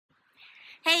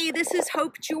Hey, this is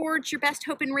Hope George, your best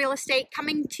hope in real estate,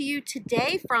 coming to you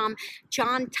today from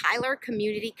John Tyler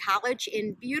Community College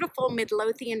in beautiful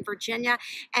Midlothian, Virginia.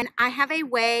 And I have a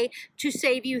way to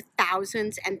save you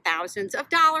thousands and thousands of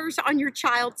dollars on your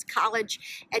child's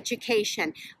college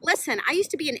education. Listen, I used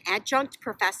to be an adjunct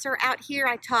professor out here.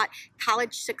 I taught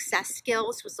college success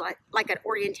skills, was like an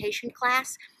orientation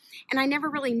class. And I never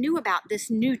really knew about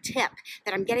this new tip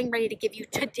that I'm getting ready to give you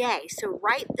today. So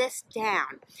write this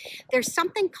down. There's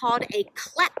something called a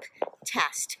CLEP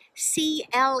test,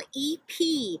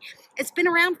 C-L-E-P. It's been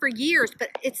around for years,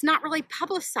 but it's not really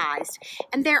publicized.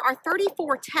 And there are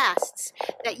 34 tests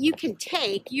that you can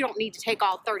take. You don't need to take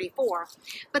all 34,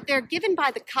 but they're given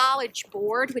by the College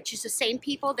Board, which is the same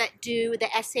people that do the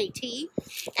SAT.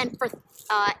 And for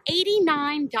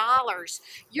 $89,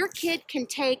 your kid can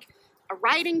take a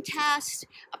writing test,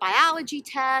 a biology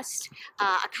test,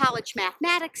 a college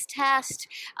mathematics test,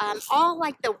 all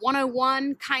like the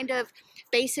 101 kind of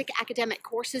basic academic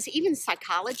courses, even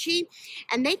psychology.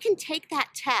 And they can take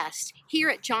that test here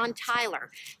at John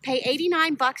Tyler, pay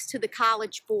 $89 to the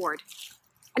College Board.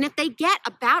 And if they get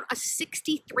about a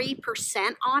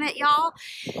 63% on it, y'all,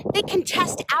 they can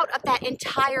test out of that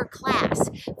entire class.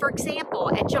 For example,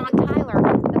 at John Tyler,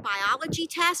 the biology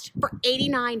test for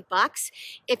 $89,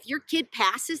 if your kid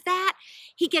passes that,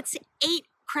 he gets 8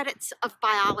 credits of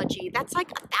biology. That's like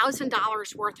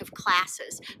 $1,000 worth of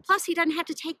classes. Plus, he doesn't have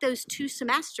to take those 2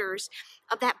 semesters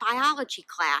of that biology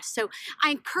class. So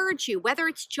I encourage you, whether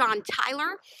it's John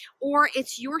Tyler or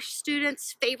it's your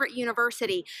student's favorite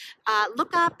university,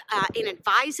 look up in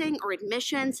advising or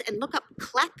admissions and look up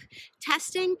CLEP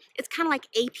testing. It's kind of like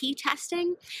AP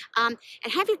testing. And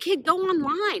have your kid go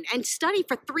online and study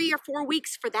for 3 or 4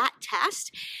 weeks for that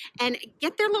test and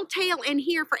get their little tail in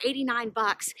here for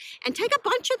 $89 and take a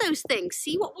bunch of those things.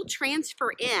 See what will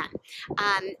transfer in.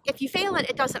 If you fail it,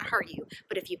 it doesn't hurt you.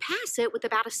 But if you pass it with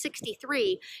about a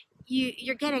 63,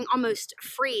 you're getting almost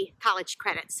free college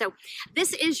credits. So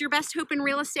this is your best hope in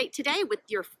real estate today with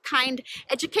your kind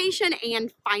education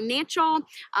and financial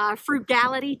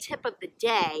frugality tip of the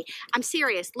day. I'm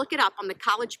serious. Look it up on the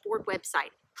College Board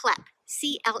website, CLEP,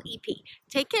 C-L-E-P.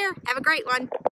 Take care. Have a great one.